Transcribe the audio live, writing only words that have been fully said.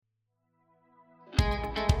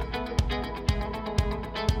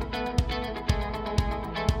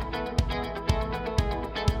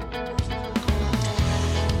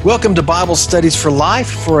Welcome to Bible Studies for Life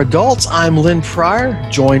for Adults. I'm Lynn Pryor,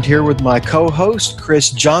 joined here with my co-host, Chris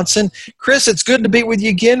Johnson. Chris, it's good to be with you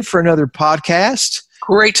again for another podcast.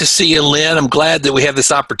 Great to see you, Lynn. I'm glad that we have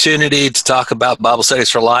this opportunity to talk about Bible Studies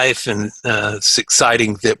for Life, and it's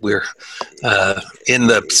exciting that we're in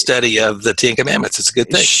the study of the Ten Commandments. It's a good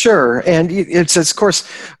thing. Sure, and it's of course,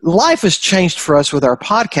 life has changed for us with our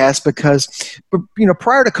podcast because,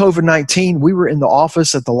 prior to COVID-19, we were in the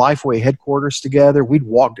office at the Lifeway headquarters together.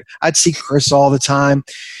 I'd see Chris all the time.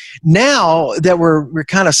 Now that we're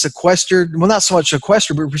kind of sequestered, well, not so much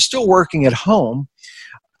sequestered, but we're still working at home,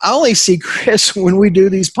 I only see Chris when we do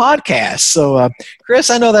these podcasts. So, Chris,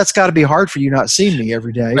 I know that's got to be hard for you not seeing me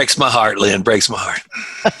every day. Breaks my heart, Lynn. Breaks my heart.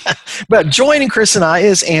 But joining Chris and I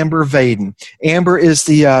is Amber Vaden. Amber is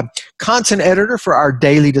the content editor for our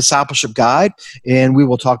Daily Discipleship Guide, and we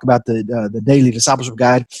will talk about the Daily Discipleship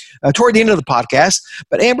Guide toward the end of the podcast.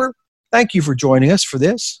 But Amber, thank you for joining us for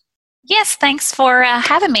this. Yes, thanks for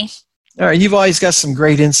having me. All right, you've always got some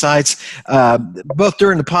great insights, both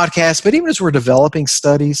during the podcast, but even as we're developing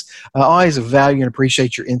studies, I always value and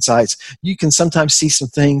appreciate your insights. You can sometimes see some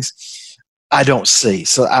things I don't see,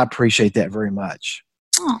 so I appreciate that very much.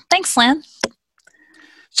 Oh, thanks, Lynn.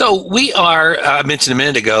 So we are, I mentioned a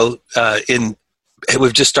minute ago,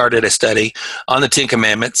 we've just started a study on the Ten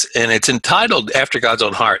Commandments, and it's entitled After God's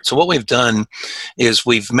Own Heart. So what we've done is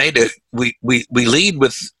we lead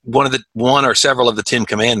with one or several of the Ten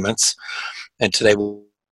Commandments, and today will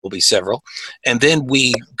be several, and then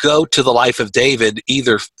we go to the life of David,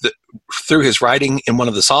 either through his writing in one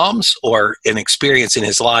of the Psalms or an experience in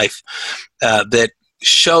his life that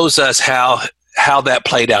shows us how that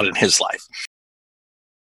played out in his life.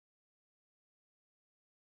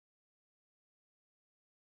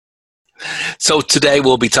 So today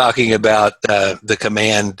we'll be talking about the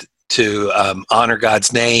command to honor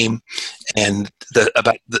God's name and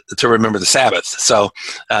to remember the Sabbath. So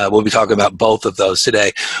we'll be talking about both of those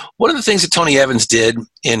today. One of the things that Tony Evans did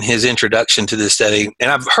in his introduction to this study,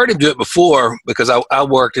 and I've heard him do it before because I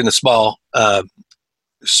worked in a small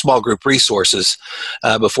group resources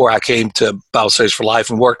before I came to Bible Studies for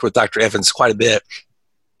Life, and worked with Dr. Evans quite a bit.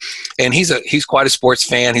 And he's quite a sports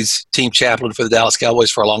fan. He's team chaplain for the Dallas Cowboys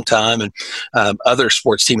for a long time, and other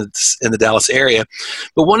sports teams in the Dallas area.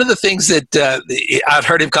 But one of the things that I'd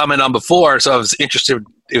heard him comment on before, so I was interested.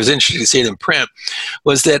 It was interesting to see it in print.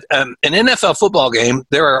 Was that an NFL football game?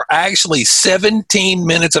 There are actually 17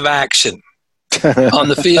 minutes of action on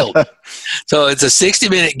the field. So it's a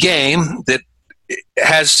 60-minute game that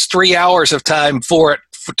has 3 hours of time for it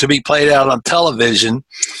to be played out on television,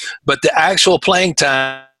 but the actual playing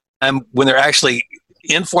time when they're actually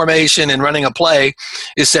in formation and running a play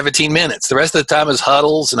is 17 minutes. The rest of the time is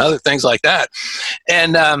huddles and other things like that.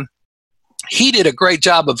 And he did a great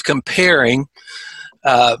job of comparing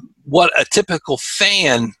what a typical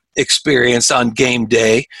fan experienced on game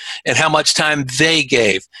day and how much time they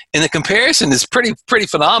gave. And the comparison is pretty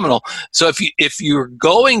phenomenal. So if you're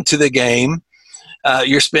going to the game,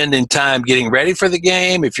 you're spending time getting ready for the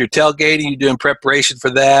game. If you're tailgating, you're doing preparation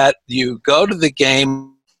for that. You go to the game.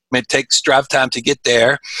 It takes drive time to get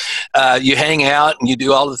there. You hang out and you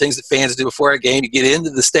do all the things that fans do before a game. You get into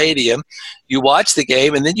the stadium, you watch the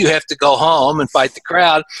game, and then you have to go home and fight the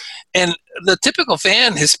crowd. And the typical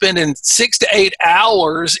fan is spending 6 to 8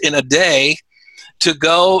 hours in a day to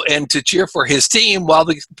go and to cheer for his team, while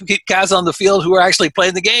the guys on the field who are actually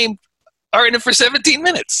playing the game are in it for 17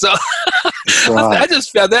 minutes. So right. I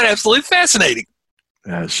just found that absolutely fascinating.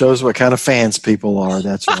 Yeah, it shows what kind of fans people are.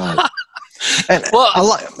 That's right. And well,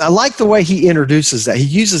 I like the way he introduces that. He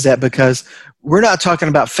uses that because we're not talking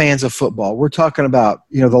about fans of football. We're talking about,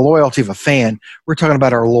 the loyalty of a fan. We're talking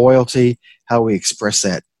about our loyalty, how we express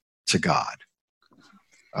that to God.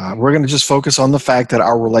 We're going to just focus on the fact that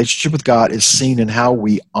our relationship with God is seen in how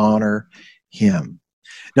we honor Him.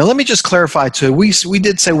 Now, let me just clarify, too. We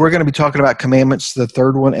did say we're going to be talking about commandments, the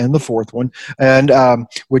third one and the fourth one, and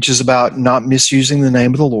which is about not misusing the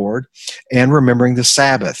name of the Lord and remembering the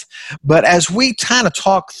Sabbath. But as we kind of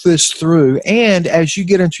talk this through, and as you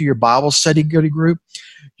get into your Bible study group,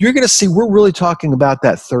 you're going to see we're really talking about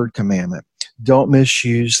that third commandment. Don't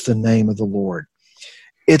misuse the name of the Lord.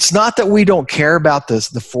 It's not that we don't care about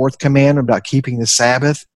the fourth commandment about keeping the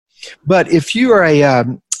Sabbath, but if you are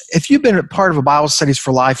if you've been a part of a Bible Studies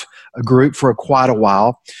for Life group for quite a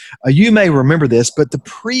while, you may remember this, but the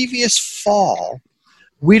previous fall,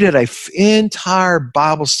 we did an entire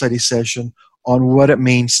Bible study session on what it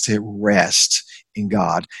means to rest in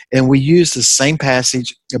God. And we used the same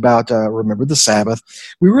passage about, remember the Sabbath.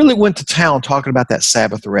 We really went to town talking about that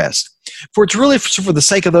Sabbath rest. For it's really for the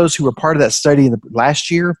sake of those who were part of that study in the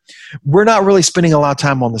last year, we're not really spending a lot of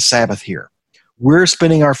time on the Sabbath here. We're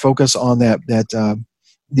spending our focus on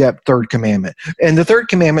that third commandment. And the third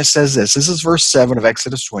commandment says this. This is verse 7 of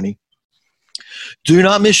Exodus 20. Do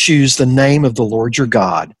not misuse the name of the Lord your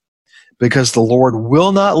God, because the Lord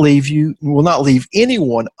will not leave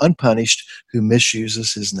anyone unpunished who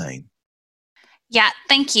misuses his name. Yeah,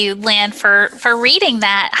 thank you, Lynn, for reading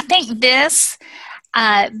that. I think this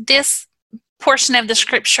portion of the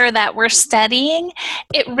scripture that we're studying,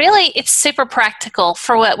 it's super practical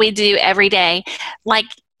for what we do every day. Like,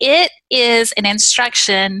 it is an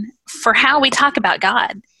instruction for how we talk about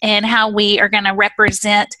God and how we are going to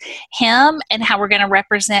represent him and how we're going to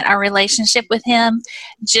represent our relationship with him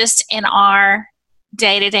just in our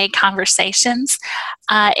day-to-day conversations.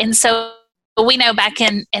 And so we know back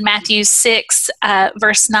in Matthew 6,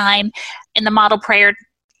 verse 9, in the model prayer,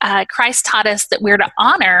 Christ taught us that we're to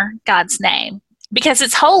honor God's name because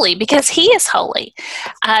it's holy, because he is holy.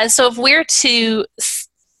 So if we're to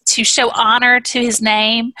show honor to his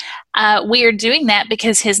name, we are doing that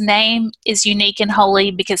because his name is unique and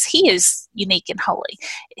holy, because he is unique and holy.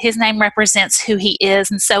 His name represents who he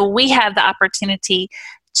is. And so we have the opportunity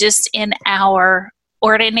just in our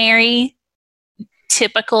ordinary,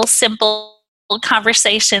 typical, simple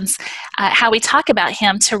conversations, how we talk about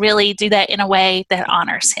him, to really do that in a way that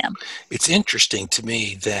honors him. It's interesting to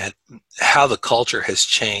me that how the culture has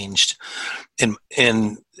changed in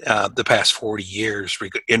the past 40 years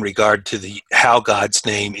in regard to how God's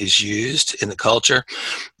name is used in the culture.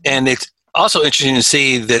 And it's also interesting to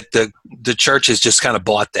see that the church has just kind of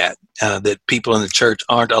bought that people in the church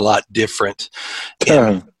aren't a lot different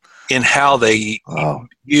in how they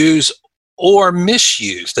use or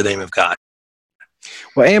misuse the name of God.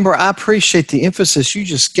 Well, Amber, I appreciate the emphasis you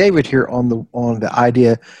just gave it here on the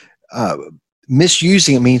idea.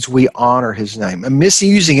 Misusing it means we honor his name, and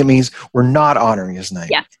misusing it means we're not honoring his name.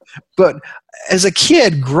 Yeah. But as a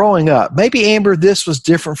kid growing up, maybe Amber, this was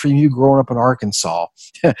different for you growing up in Arkansas,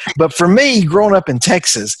 but for me, growing up in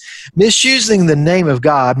Texas, misusing the name of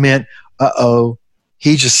God meant,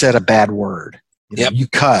 he just said a bad word. Yep. You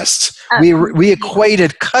cussed. We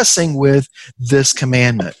equated cussing with this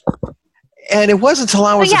commandment. And it wasn't until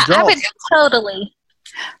I was adult. I would totally.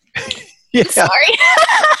 Yeah. Sorry.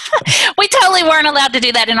 We totally weren't allowed to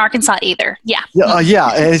do that in Arkansas either. Yeah.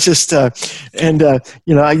 Yeah. It's just,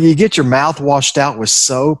 you get your mouth washed out with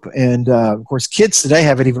soap. And, of course, kids today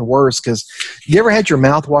have it even worse, because you ever had your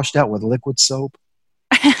mouth washed out with liquid soap?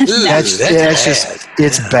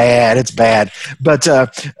 It's bad. It's bad. But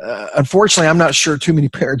unfortunately, I'm not sure too many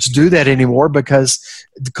parents do that anymore, because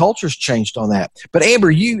the culture's changed on that. But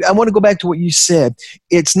Amber, I want to go back to what you said.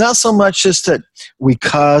 It's not so much just that we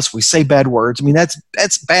cuss, we say bad words. I mean,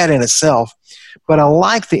 that's bad in itself. But I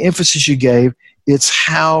like the emphasis you gave. It's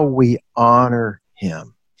how we honor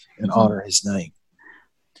him and honor his name.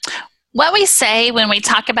 What we say when we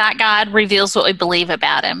talk about God reveals what we believe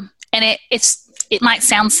about him. And it might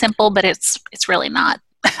sound simple, but it's really not.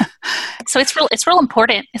 So it's real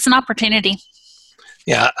important. It's an opportunity.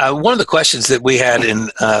 Yeah, one of the questions that we had in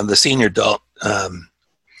the senior adult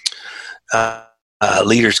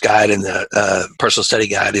leader's guide and the personal study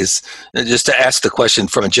guide is just to ask the question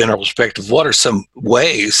from a general perspective: what are some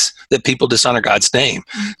ways that people dishonor God's name?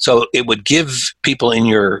 Mm-hmm. So it would give people in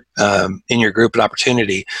your group an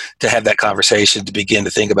opportunity to have that conversation, to begin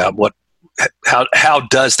to think about how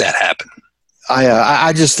does that happen.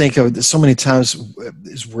 I just think of so many times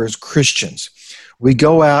we're as Christians, we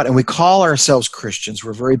go out and we call ourselves Christians.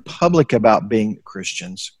 We're very public about being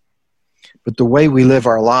Christians, but the way we live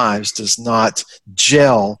our lives does not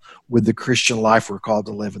gel with the Christian life we're called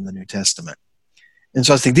to live in the New Testament. And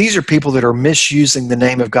so I think these are people that are misusing the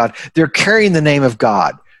name of God. They're carrying the name of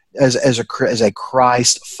God as a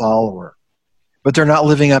Christ follower, but they're not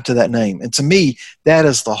living up to that name. And to me, that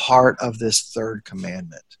is the heart of this third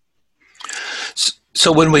commandment.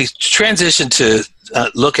 So when we transition to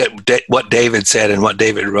look at what David said and what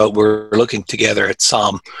David wrote, we're looking together at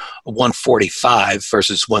Psalm 145,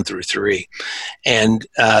 verses 1 through 3. And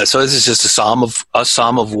so this is just a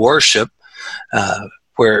psalm of worship,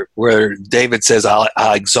 where David says, I'll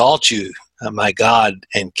exalt you, my God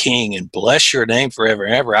and King, and bless your name forever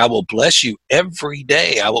and ever. I will bless you every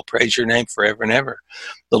day. I will praise your name forever and ever.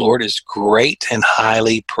 The Lord is great and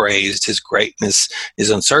highly praised. His greatness is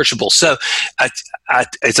unsearchable. So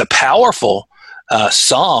it's a powerful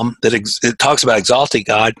psalm that it talks about exalting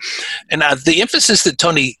God. And the emphasis that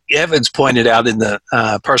Tony Evans pointed out in the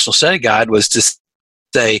personal study guide was to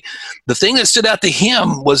say the thing that stood out to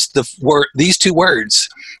him was these two words: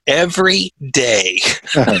 every day.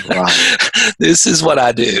 This is what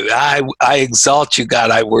I do. I exalt you,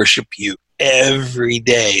 God. I worship you every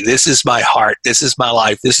day. This is my heart. This is my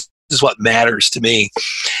life. This is what matters to me.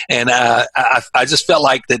 And I just felt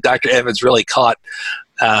like that Dr. Evans really caught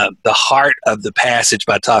the heart of the passage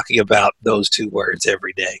by talking about those two words,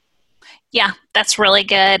 every day. Yeah, that's really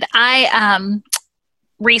good. I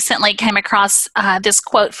recently came across this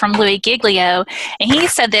quote from Louis Giglio, and he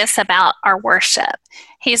said this about our worship.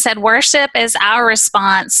 He said, worship is our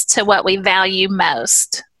response to what we value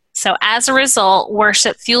most. So as a result,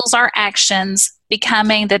 worship fuels our actions,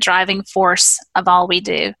 becoming the driving force of all we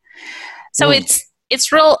do. So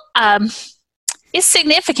it's real, it's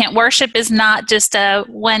significant. Worship is not just a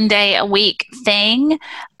one day a week thing,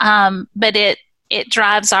 but it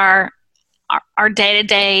drives our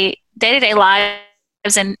day-to-day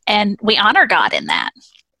lives, and we honor God in that.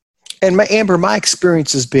 And Amber, my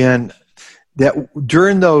experience has been that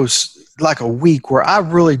during those, like a week where I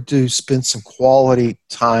really do spend some quality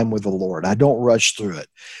time with the Lord, I don't rush through it,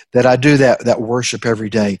 that I do that worship every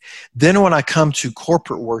day. Then when I come to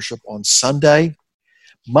corporate worship on Sunday,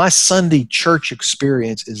 my Sunday church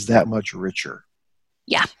experience is that much richer.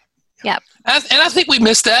 Yeah. Yeah. And I think we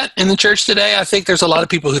missed that in the church today. I think there's a lot of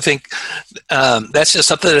people who think that's just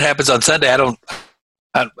something that happens on Sunday. I don't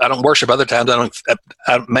worship other times.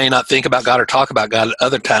 I may not think about God or talk about God at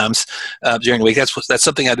other times during the week. That's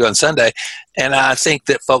something I do on Sunday. And I think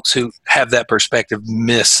that folks who have that perspective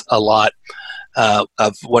miss a lot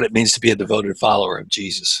of what it means to be a devoted follower of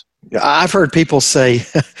Jesus. Yeah, I've heard people say,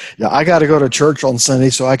 "Yeah, I got to go to church on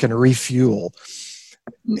Sunday so I can refuel."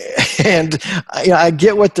 And I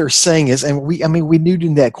get what they're saying is, and we knew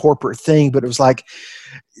doing that corporate thing, but it was like,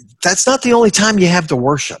 that's not the only time you have to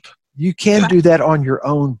worship. You can do that on your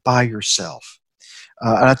own by yourself.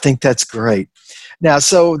 And I think that's great. Now,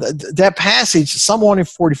 so that passage, Psalm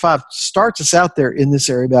 145, starts us out there in this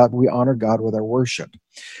area about we honor God with our worship.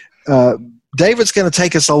 David's going to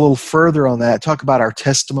take us a little further on that, talk about our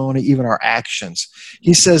testimony, even our actions.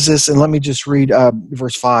 He says this, and let me just read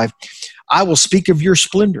verse 5. I will speak of your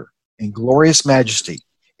splendor and glorious majesty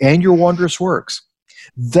and your wondrous works.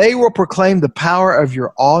 They will proclaim the power of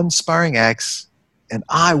your awe-inspiring acts, and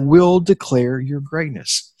I will declare your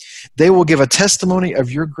greatness. They will give a testimony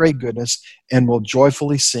of your great goodness and will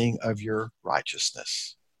joyfully sing of your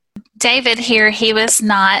righteousness. David here, he was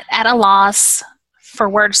not at a loss for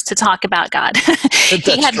words to talk about God.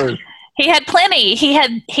 True. He had plenty. He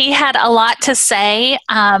had a lot to say.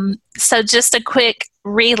 So just a quick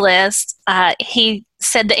relist. He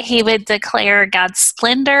said that he would declare God's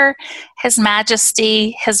splendor, his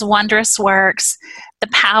majesty, his wondrous works, the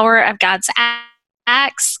power of God's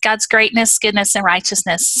acts, God's greatness, goodness, and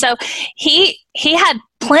righteousness. So he had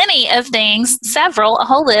plenty of things, a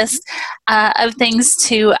whole list of things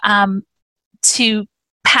to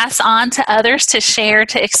pass on to others, to share,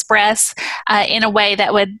 to express in a way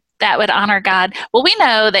that would honor God. Well, we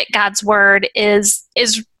know that God's word is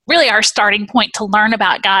really our starting point to learn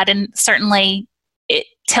about God, and certainly it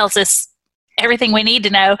tells us everything we need to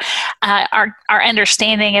know. Our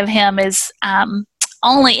understanding of Him is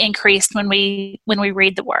only increased when we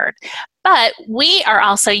read the Word. But we are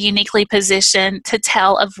also uniquely positioned to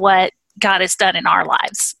tell of what God has done in our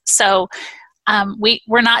lives. So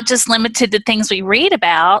we're not just limited to things we read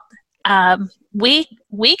about.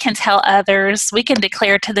 We can tell others, we can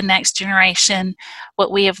declare to the next generation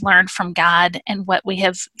what we have learned from God and what we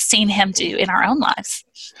have seen Him do in our own lives.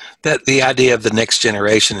 That the idea of the next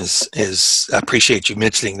generation is I appreciate you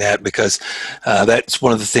mentioning that, because that's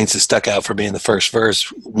one of the things that stuck out for me in the first verse.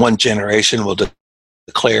 One generation will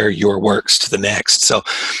declare your works to the next. So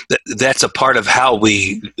that's a part of how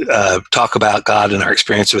we talk about God and our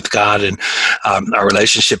experience with God and our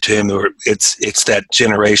relationship to Him. It's that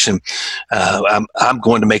generation. I'm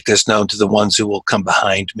going to make this known to the ones who will come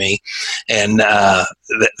behind me, and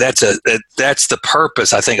that's the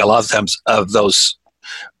purpose, I think, a lot of times of those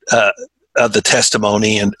of the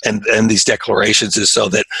testimony and these declarations, is so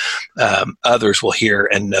that others will hear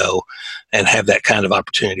and know and have that kind of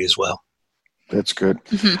opportunity as well. That's good.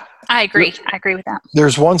 Mm-hmm. I agree. I agree with that.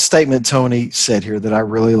 There's one statement Tony said here that I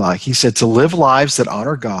really like. He said, to live lives that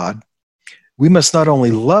honor God, we must not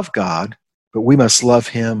only love God, but we must love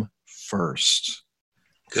Him first.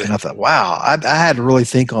 Good. And I thought, wow, I had to really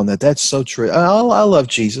think on that. That's so true. I love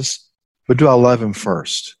Jesus, but do I love Him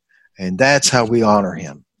first? And that's how we honor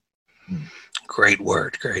Him. Great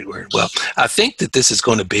word. Well, I think that this is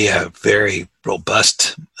going to be a very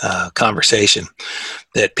robust conversation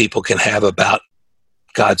that people can have about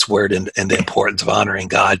God's word and the importance of honoring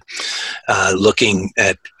God, looking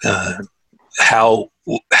at how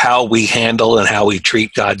we handle and how we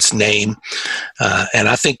treat God's name. And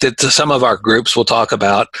I think that some of our groups will talk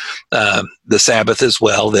about the Sabbath as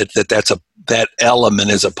well, that element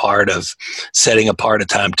is a part of setting apart a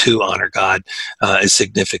time to honor God is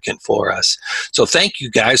significant for us. So thank you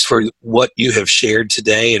guys for what you have shared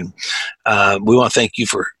today. And we want to thank you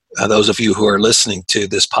for those of you who are listening to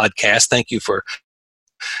this podcast. Thank you for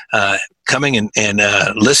coming and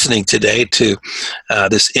listening today to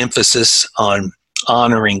this emphasis on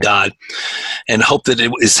honoring God, and hope that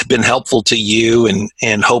it has been helpful to you,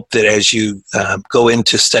 and hope that as you go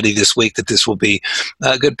into study this week, that this will be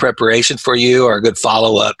a good preparation for you, or a good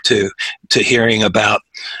follow-up to hearing about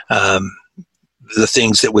the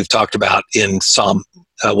things that we've talked about in Psalm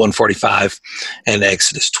 145 and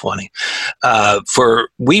Exodus 20.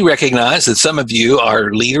 We recognize that some of you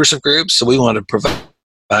are leaders of groups, so we want to provide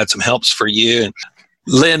some helps for you. And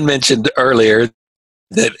Lynn mentioned earlier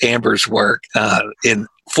that Amber's work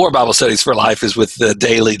for Bible Studies for Life is with the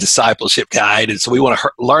Daily Discipleship Guide, and so we want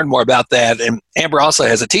to learn more about that. And Amber also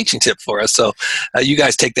has a teaching tip for us, so you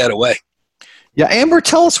guys take that away. Yeah, Amber,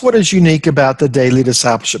 tell us what is unique about the Daily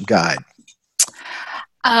Discipleship Guide.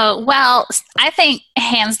 Well, I think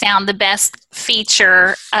hands down the best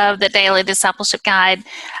feature of the Daily Discipleship Guide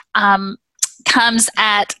comes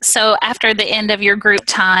so after the end of your group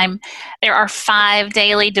time, there are 5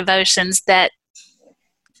 daily devotions that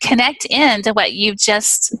connect into what you've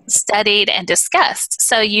just studied and discussed.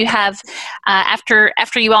 So you have, after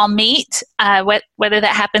you all meet, whether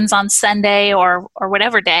that happens on Sunday or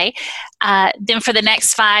whatever day, then for the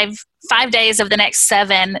next 5 days of the next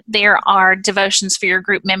 7, there are devotions for your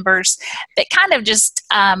group members that kind of just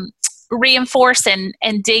reinforce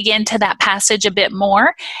and dig into that passage a bit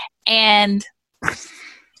more. And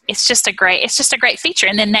it's just a great feature.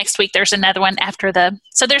 And then next week there's another one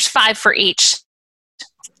so there's 5 for each.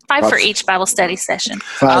 5 for each Bible study session.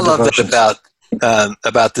 I love that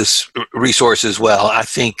about this resource as well. I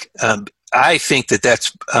think that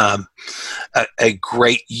that's a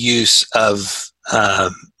great use of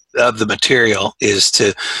the material, is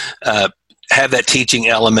to have that teaching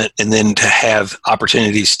element, and then to have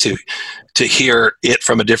opportunities to hear it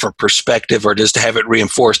from a different perspective, or just to have it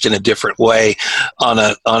reinforced in a different way on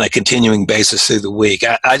a continuing basis through the week.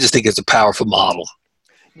 I just think it's a powerful model.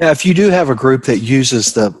 Now, if you do have a group that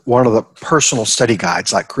uses one of the personal study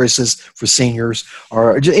guides, like Chris's for seniors,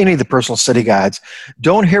 or any of the personal study guides,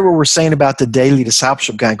 don't hear what we're saying about the Daily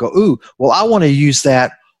Discipleship Guide and go, ooh, well, I want to use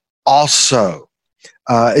that also.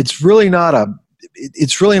 It's really not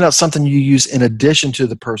something you use in addition to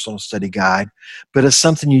the personal study guide, but it's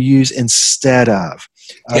something you use instead of.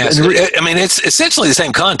 It's essentially the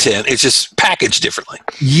same content. It's just packaged differently.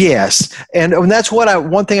 Yes, and that's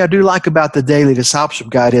one thing I do like about the Daily Discipleship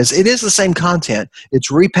Guide is it is the same content.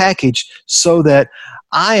 It's repackaged so that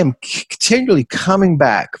I am continually coming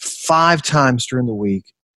back 5 times during the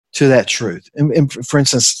week to that truth. And for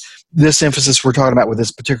instance, this emphasis we're talking about with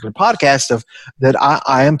this particular podcast of that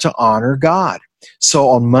I am to honor God. So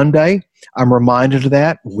on Monday, I'm reminded of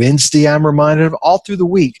that. Wednesday, I'm reminded of. All through the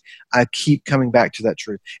week, I keep coming back to that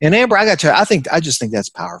truth. And Amber, I got to tell you, I just think that's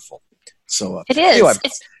powerful. So it is. Anyway,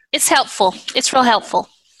 it's helpful. It's real helpful.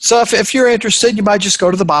 So if you're interested, you might just go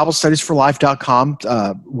to the BibleStudiesForLife.com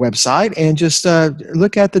website and just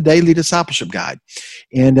look at the Daily Discipleship Guide.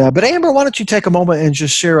 But Amber, why don't you take a moment and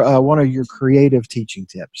just share one of your creative teaching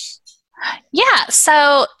tips? Yeah.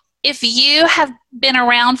 So if you have been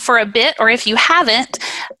around for a bit, or if you haven't,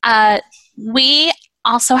 we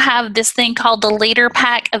also have this thing called the Leader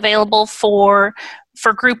Pack available for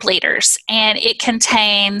group leaders, and it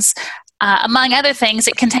contains, among other things,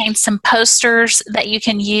 it contains some posters that you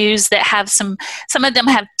can use that have some of them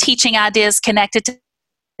have teaching ideas connected to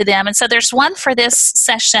them. And so there's one for this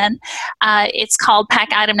session. It's called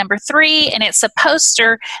Pack Item Number 3, and it's a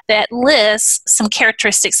poster that lists some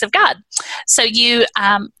characteristics of God. So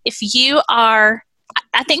if you are,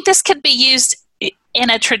 I think this could be used in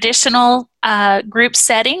a traditional group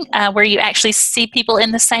setting where you actually see people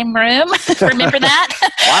in the same room. Remember that?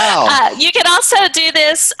 Wow. You can also do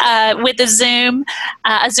this with a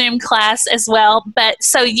Zoom class as well. But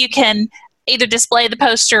so you can either display the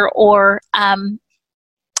poster or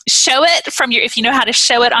show it if you know how to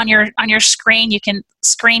show it on your screen. You can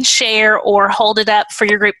screen share or hold it up for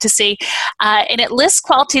your group to see. And it lists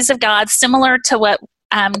qualities of God similar to what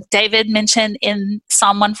David mentioned in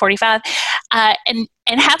Psalm 145, and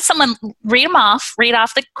have someone read off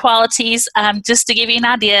the qualities, just to give you an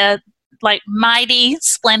idea, like mighty,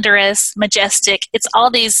 splendorous, majestic. It's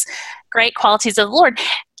all these great qualities of the Lord.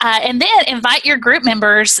 And then invite your group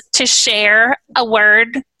members to share a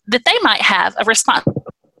word that they might have, a response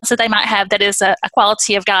that they might have that is a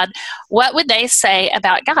quality of God. What would they say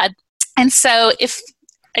about God? And so if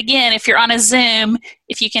you're on a Zoom,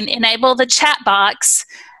 if you can enable the chat box,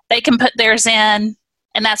 they can put theirs in,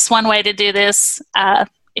 and that's one way to do this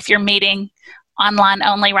if you're meeting online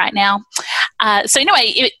only right now. So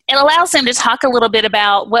anyway, it allows them to talk a little bit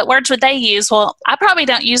about what words would they use. Well, I probably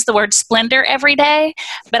don't use the word splendor every day,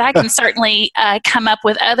 but I can certainly come up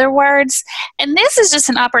with other words. And this is just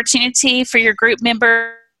an opportunity for your group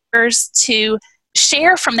members to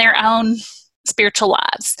share from their own spiritual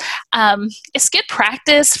lives. It's good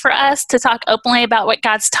practice for us to talk openly about what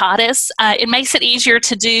God's taught us. It makes it easier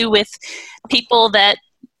to do with people that,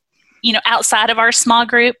 outside of our small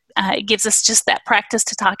group. It gives us just that practice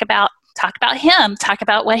to talk about Him, talk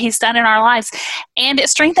about what He's done in our lives, and it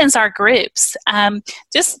strengthens our groups.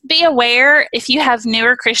 Just be aware if you have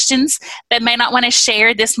newer Christians that may not want to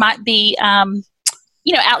share. This might be,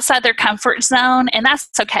 outside their comfort zone, and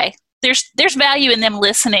that's okay. There's value in them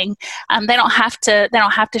listening. They don't have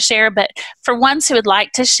to share, but for ones who would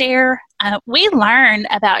like to share, we learn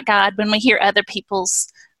about God when we hear other people's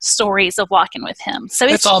stories of walking with Him. So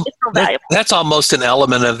it's real valuable. That's almost an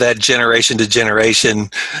element of that generation to generation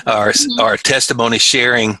or testimony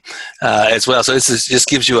sharing as well. So this just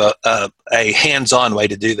gives you a hands-on way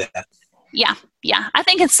to do that. Yeah. I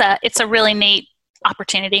think it's a really neat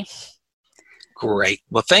opportunity. Great.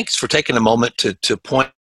 Well, thanks for taking a moment to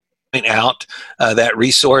point out that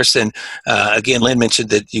resource. And again, Lynn mentioned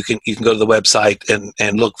that you can go to the website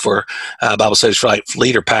and look for Bible Studies for Life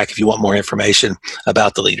Leader Pack if you want more information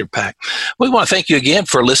about the Leader Pack. We want to thank you again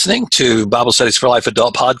for listening to Bible Studies for Life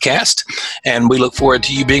Adult Podcast, and we look forward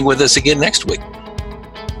to you being with us again next week.